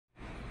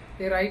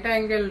the right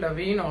angled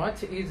V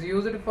notch is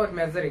used for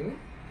measuring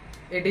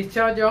a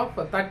discharge of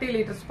 30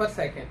 liters per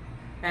second.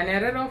 An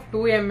error of 2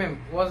 mm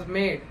was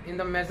made in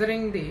the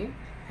measuring the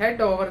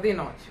head over the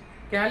notch.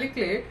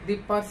 Calculate the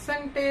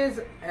percentage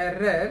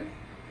error.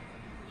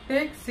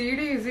 Take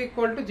CD is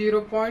equal to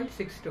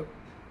 0.62.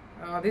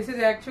 This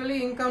is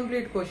actually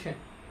incomplete question.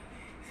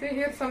 See,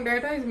 here some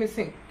data is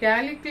missing.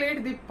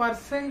 Calculate the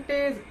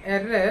percentage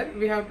error.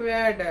 We have to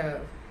add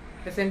a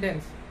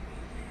sentence.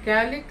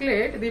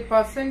 Calculate the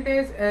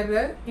percentage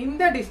error in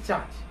the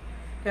discharge.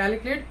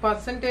 Calculate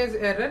percentage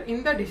error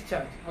in the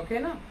discharge. Okay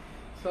na?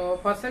 So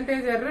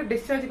percentage error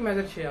discharge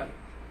measure cheyali.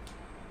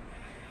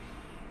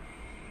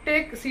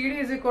 Take CD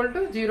is equal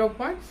to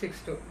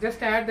 0.62.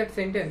 Just add that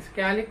sentence.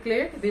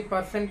 Calculate the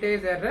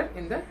percentage error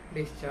in the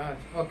discharge.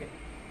 Okay.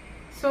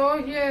 So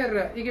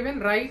here given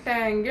right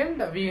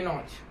angled V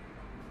notch.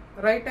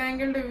 Right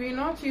angled V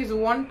notch is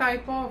one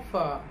type of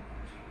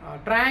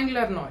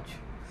triangular notch.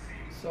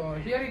 So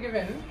here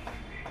given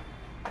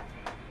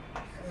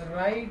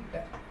right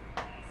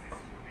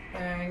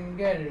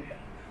angled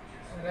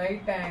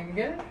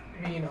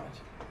V notch.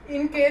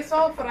 In case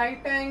of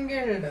right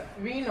angled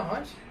V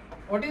notch,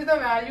 what is the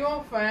value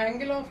of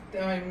angle of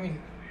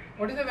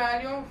what is the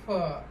value of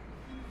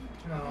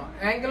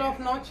angle of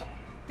notch?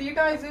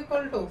 Theta is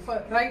equal to,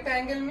 for right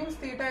angle means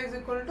theta is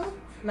equal to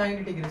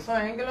 90 degrees. So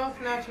angle of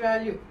notch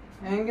value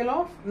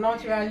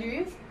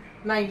is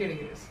 90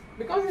 degrees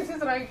because this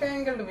is right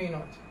angled V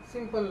notch.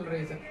 Simple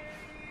reason.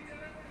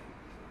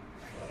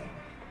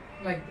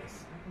 Like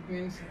this. It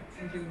means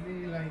it will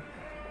be like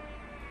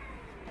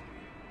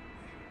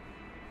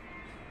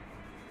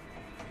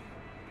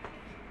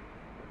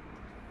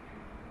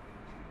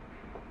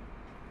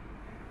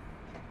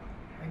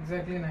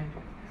exactly 90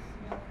 degrees.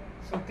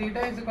 So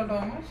theta is equal to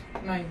how much?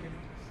 90 degrees.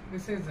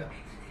 This is a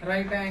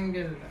right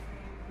angled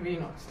V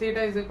notch.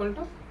 Theta is equal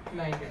to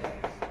 90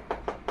 degrees.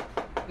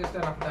 Just a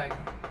rough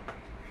diagram.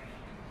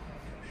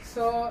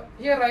 So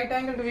here right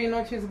angled V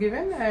notch is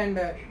given, and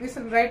this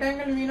right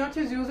angled V notch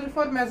is used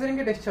for measuring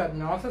a discharge.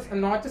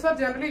 Notches are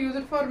generally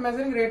used for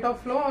measuring rate of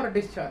flow or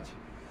discharge.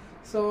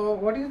 So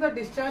what is the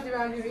discharge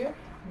value here?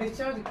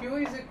 Discharge Q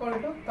is equal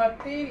to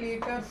 30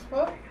 liters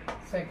per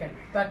second.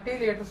 30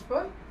 liters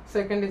per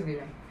second is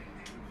given.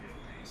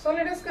 So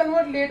let us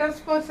convert liters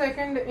per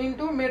second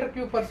into meter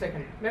cube per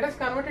second. Let us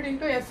convert it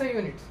into SI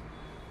units.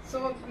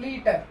 So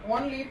liter,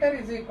 1 liter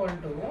is equal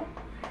to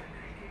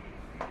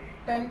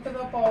 10 to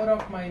the power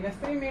of minus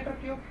 3 meter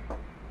cube.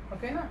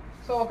 Okay na?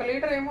 So 1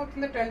 liter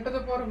ఏమవుతుంది 10 to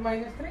the power of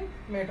minus 3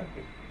 meter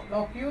cube.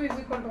 Now Q is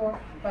equal to what?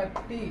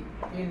 30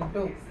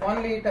 into 1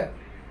 liter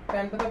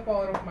 10 to the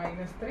power of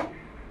minus 3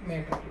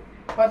 meter cube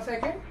per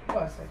second.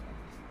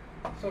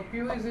 So Q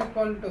is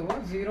equal to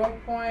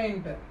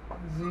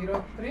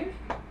 0.03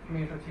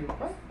 meter cube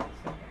per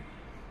second.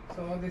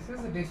 So this is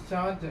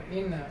discharge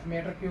in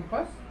meter cube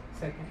per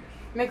second.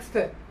 Next,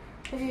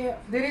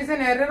 there is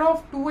an error of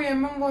 2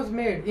 mm was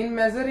made in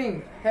measuring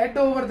head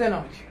over the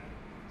notch.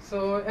 So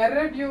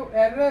error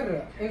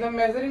in the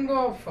measuring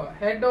of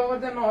head over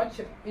the notch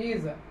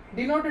is generally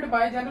denoted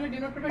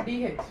by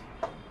DH.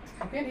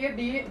 Okay, here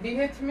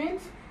DH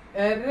means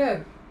error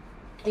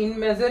in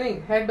measuring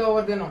head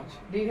over the notch.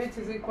 DH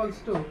is equals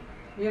to,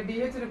 here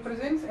DH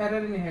represents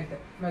error in head,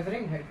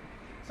 measuring head.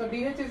 So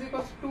DH is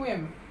equals to 2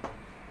 mm.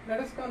 Let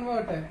us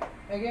convert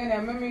again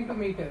mm into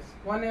meters.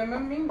 1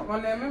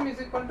 mm is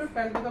equal to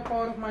 10 to the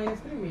power of minus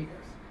 3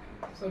 meters.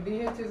 So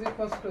DH is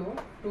equals to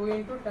 2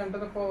 into 10 to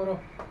the power of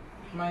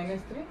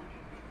minus 3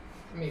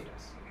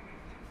 meters.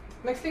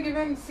 Next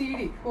given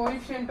CD,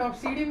 coefficient of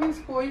CD means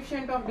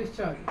coefficient of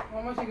discharge.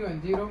 How much is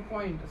given?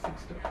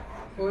 0.62.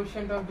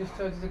 Coefficient of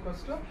discharge is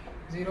equals to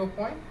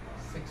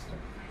 0.62.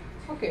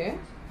 Okay.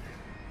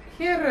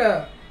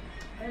 Here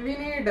we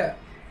need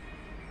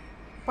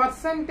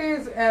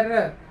percentage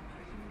error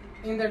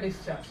in the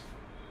discharge.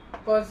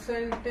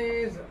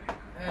 Percentage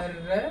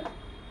error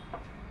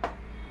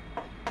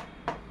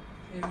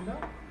in the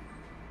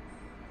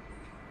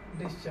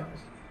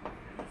discharge.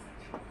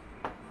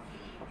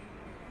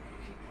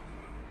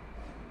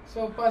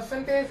 So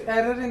percentage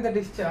error in the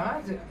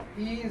discharge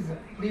is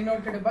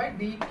denoted by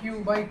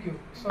dq by q.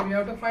 So we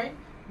have to find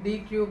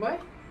dq by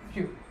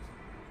q.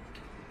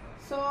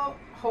 So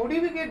how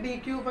do we get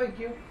dq by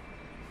q?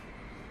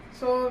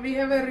 So we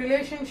have a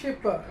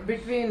relationship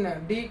between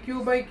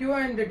dq by q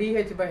and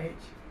dh by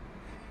h.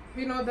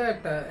 We know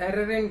that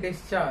error in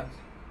discharge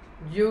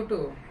due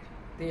to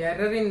the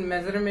error in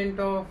measurement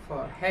of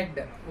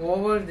head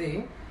over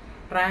the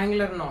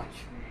triangular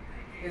notch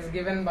is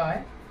given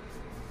by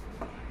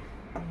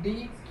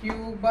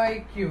dq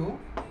by q.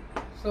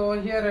 So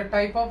here a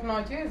type of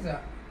notch is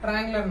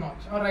triangular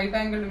notch or right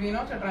angled V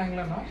notch, a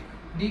triangular notch.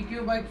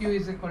 dq by q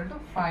is equal to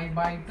 5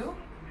 by 2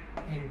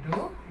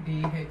 into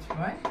dh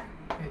by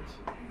h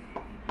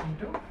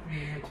into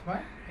dh by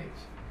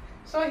h.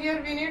 So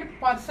here we need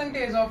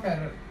percentage of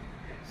error.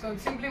 So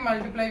simply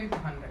multiply with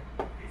 100.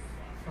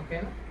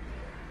 Okay.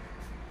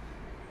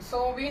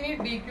 So we need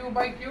dq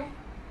by q.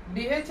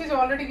 dh is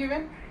already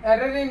given.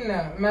 Error in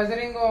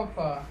measuring of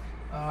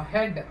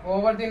head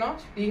over the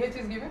notch, dh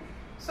is given.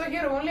 So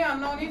here only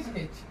unknown is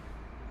h.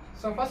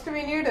 So first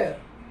we need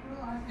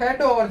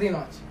head over the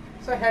notch.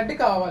 So head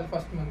kavali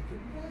first manaki.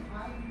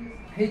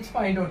 H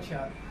find out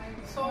cheyali.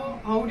 So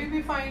how do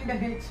we find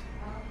the h?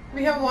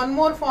 We have one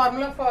more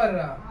formula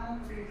for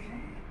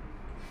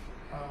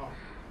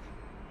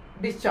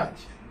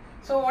discharge.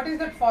 So what is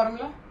that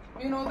formula?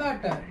 We know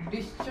that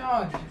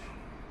discharge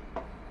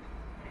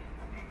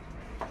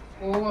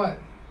over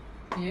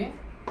a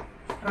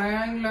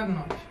triangular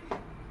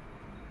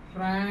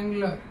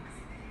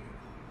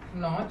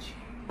notch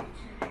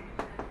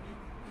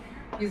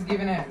is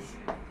given as,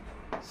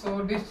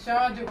 so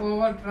discharge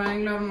over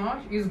triangular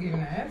notch is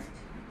given as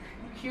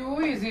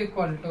Q is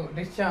equal to,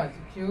 discharge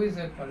Q is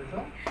equal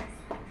to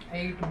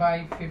 8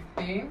 by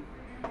 15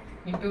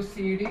 into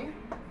CD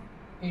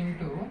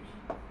into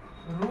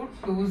root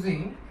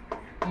 2z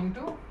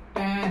into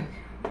tan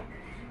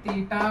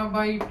theta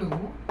by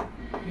 2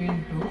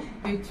 into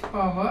h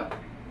power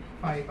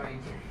 5 by 2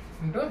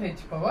 into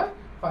h power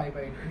 5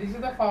 by 2. This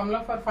is the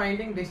formula for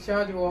finding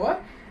discharge over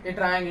a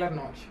triangular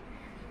notch.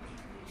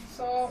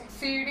 So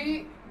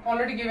CD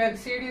already given,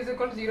 CD is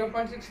equal to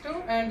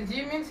 0.62 and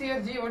G means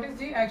here G, what is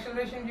G?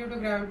 Acceleration due to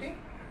gravity,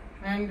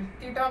 and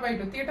theta by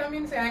 2. Theta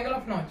means angle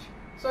of notch.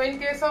 So in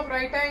case of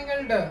right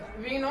angled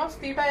V notch,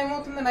 theta in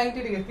the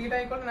 90 degrees,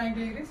 theta equal to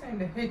 90 degrees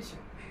and H.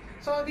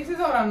 So this is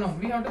our unknown,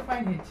 we have to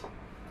find H.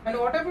 And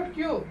what about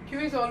Q? Q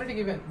is already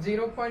given,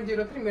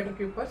 0.03 meter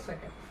cube per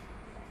second.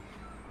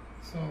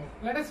 So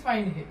let us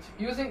find H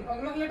using,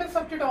 let us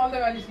substitute all the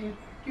values here.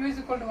 Q is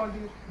equal to what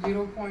is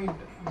 0.03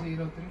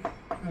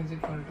 is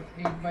equal to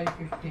 8 by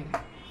 15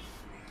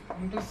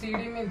 into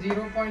CD means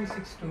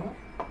 0.62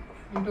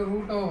 into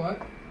root over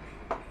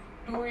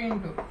 2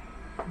 into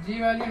G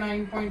value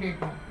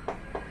 9.81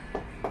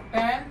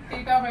 tan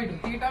theta by 2,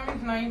 theta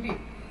means 90,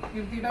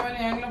 if theta value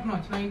angle of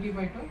notch 90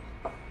 by 2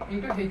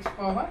 into h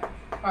power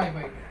 5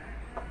 by 2.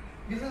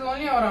 This is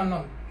only our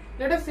unknown.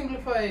 Let us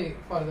simplify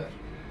further.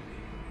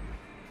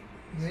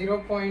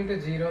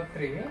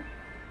 0.03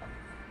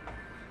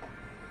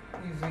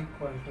 is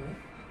equal to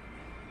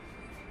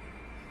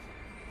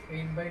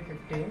 8 by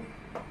 15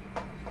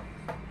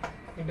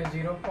 into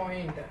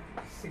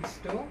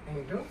 0.62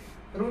 into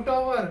root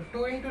over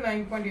 2 into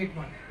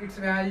 9.81. Its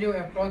value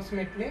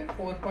approximately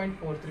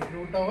 4.43.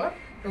 Root over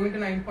 2 into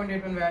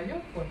 9.81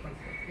 value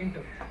 4.4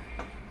 into.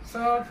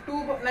 So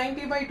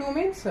 90 by 2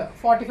 means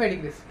 45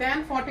 degrees.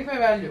 Tan 45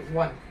 value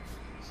 1.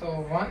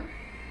 So 1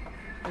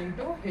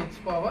 into h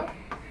power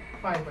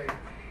 5 by 2.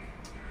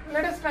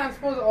 Let us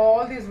transpose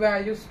all these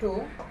values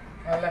to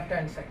left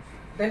hand side.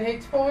 Then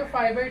h power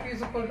 5 by 2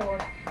 is equal to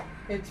what?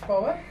 H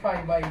power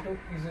 5 by 2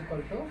 is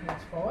equal to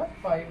h power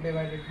 5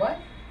 divided by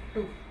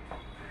 2.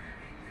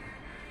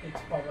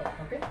 H power,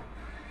 okay,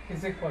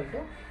 is equal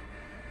to,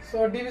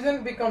 so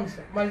division becomes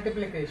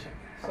multiplication.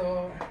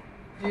 So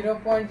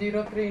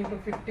 0.03 into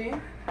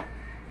 15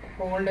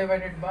 whole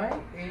divided by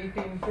 8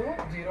 into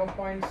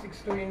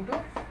 0.62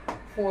 into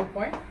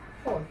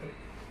 4.43.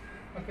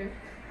 Okay,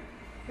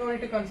 no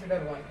need to consider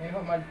 1. You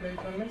have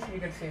multiplication means we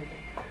get same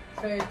thing.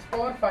 So h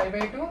power 5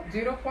 by 2,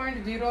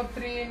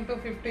 0.03 into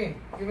 15,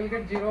 you will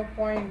get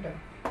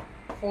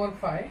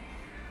 0.45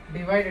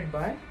 divided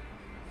by,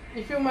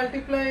 if you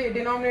multiply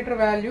denominator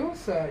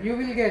values, you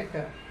will get,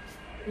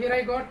 here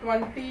I got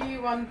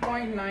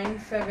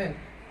 21.97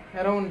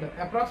 around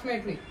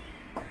approximately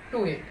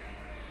 28.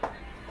 So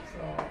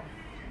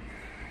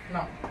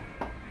now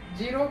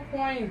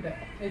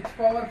 0.h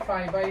power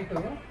 5 by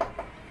 2,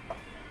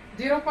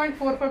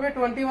 0.45 by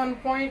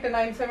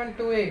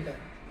 21.9728.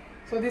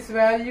 So this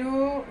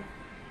value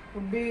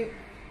would be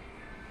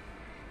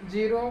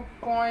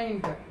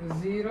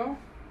 0.0204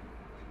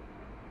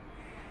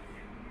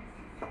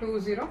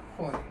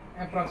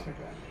 approximate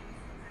value.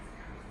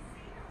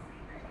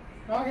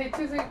 Now h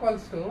is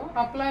equals to,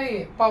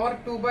 apply power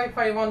 2 by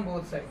 5 on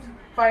both sides.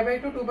 5 by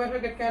 2, 2 by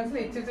 5 get cancelled.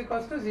 H is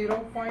equals to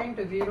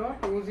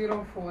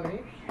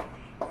 0.02048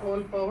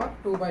 whole power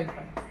 2 by 5.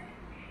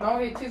 Now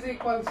h is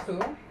equals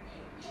to,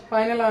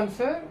 final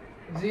answer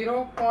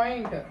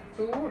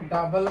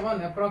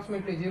 0.211,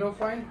 approximately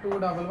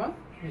 0.211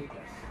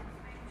 meters.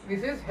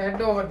 This is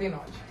head over the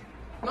notch.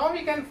 Now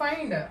we can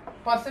find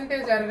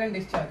percentage error in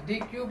discharge.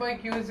 dq by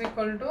q is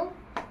equal to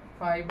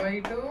 5 by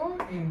 2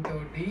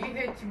 into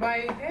dh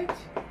by h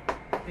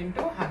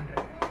into 100.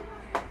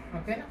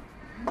 Okay.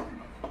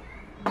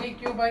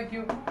 dq by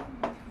q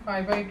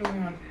 5 by 2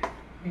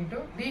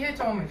 into dh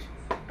how much?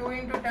 2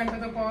 into 10 to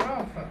the power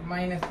of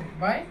minus 3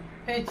 by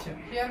h.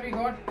 Here we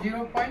got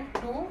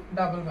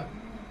 0.211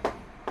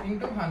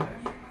 into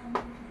 100.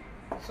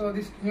 So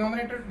this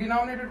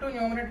denominator to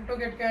numerator 2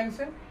 get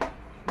cancelled.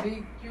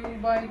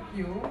 dq by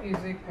q is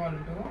equal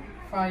to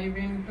 5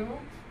 into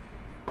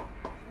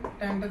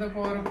 10 to the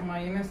power of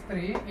minus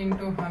 3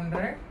 into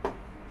 100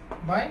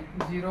 by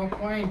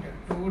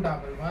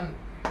 0.211.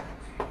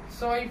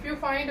 So if you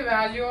find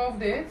value of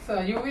this,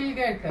 you will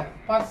get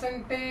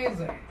percentage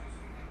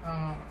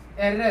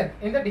error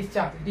in the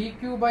discharge.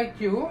 dq by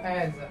q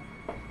as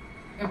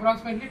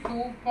approximately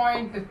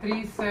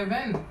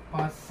 2.37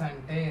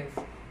 percentage.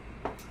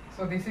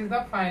 So this is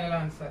the final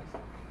answer.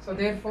 So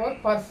therefore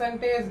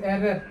percentage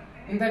error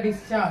in the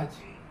discharge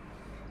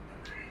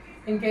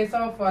in case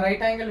of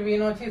right angle V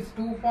notch is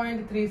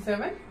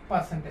 2.37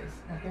 percentage.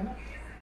 Okay, na?